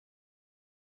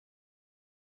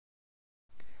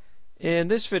In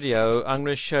this video I'm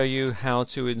going to show you how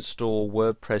to install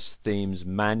WordPress themes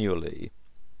manually.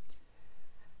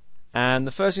 And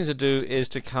the first thing to do is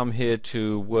to come here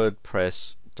to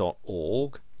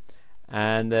wordpress.org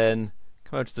and then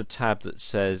come over to the tab that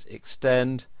says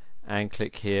Extend and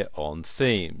click here on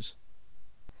Themes.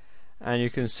 And you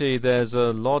can see there's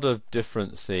a lot of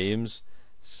different themes,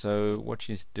 so what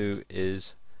you need to do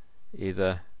is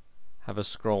either have a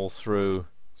scroll through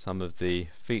some of the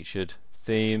featured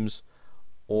themes,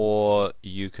 or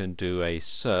you can do a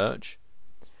search.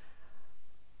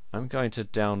 I'm going to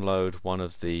download one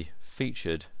of the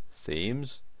featured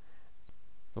themes.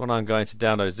 The one I'm going to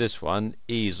download is this one,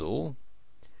 Easel.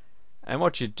 And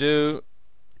what you do,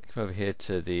 come over here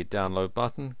to the download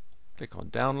button, click on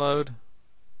download.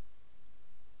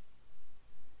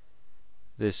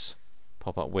 This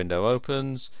pop-up window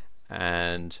opens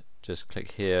and just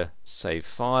click here, save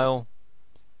file,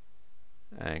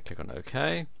 and click on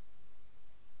OK.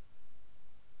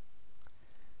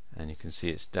 And you can see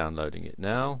it's downloading it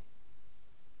now.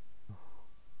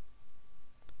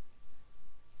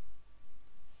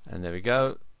 And there we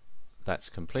go, that's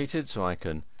completed, so I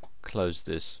can close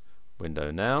this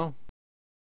window now.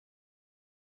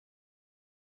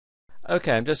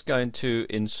 Okay, I'm just going to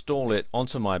install it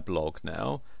onto my blog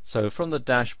now. So from the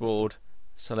dashboard,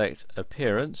 select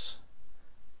Appearance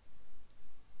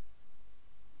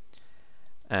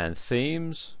and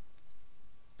Themes,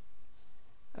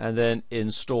 and then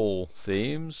Install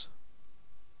Themes,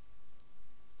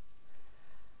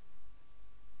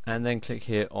 and then click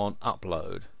here on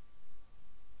Upload.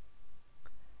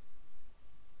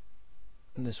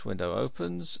 And this window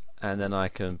opens, and then I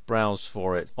can browse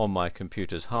for it on my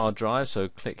computer's hard drive, so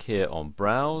click here on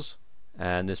Browse,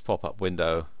 and this pop-up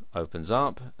window opens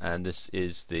up, and this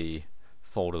is the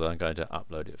folder that I'm going to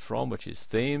upload it from, which is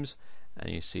Themes. And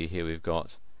you see here we've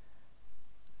got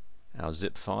our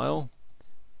zip file,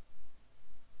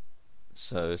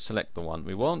 so select the one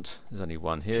we want. There's only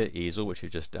one here, Easel, which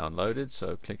we've just downloaded,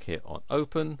 so click here on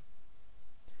Open,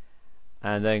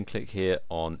 and then click here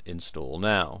on Install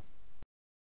Now.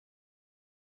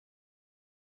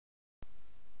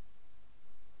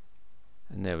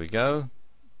 And there we go,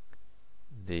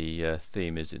 the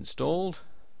theme is installed.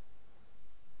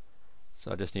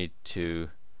 So I just need to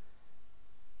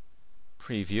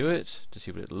preview it to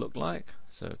see what it'll look like,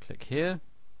 so click here,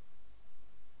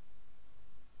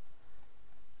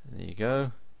 and there you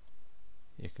go,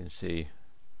 you can see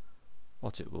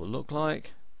what it will look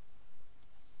like.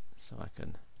 So I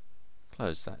can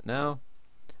close that now,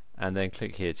 and then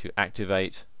click here to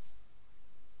activate.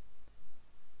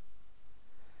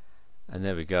 And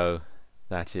there we go,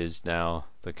 that is now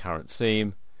the current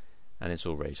theme, and it's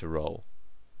all ready to roll.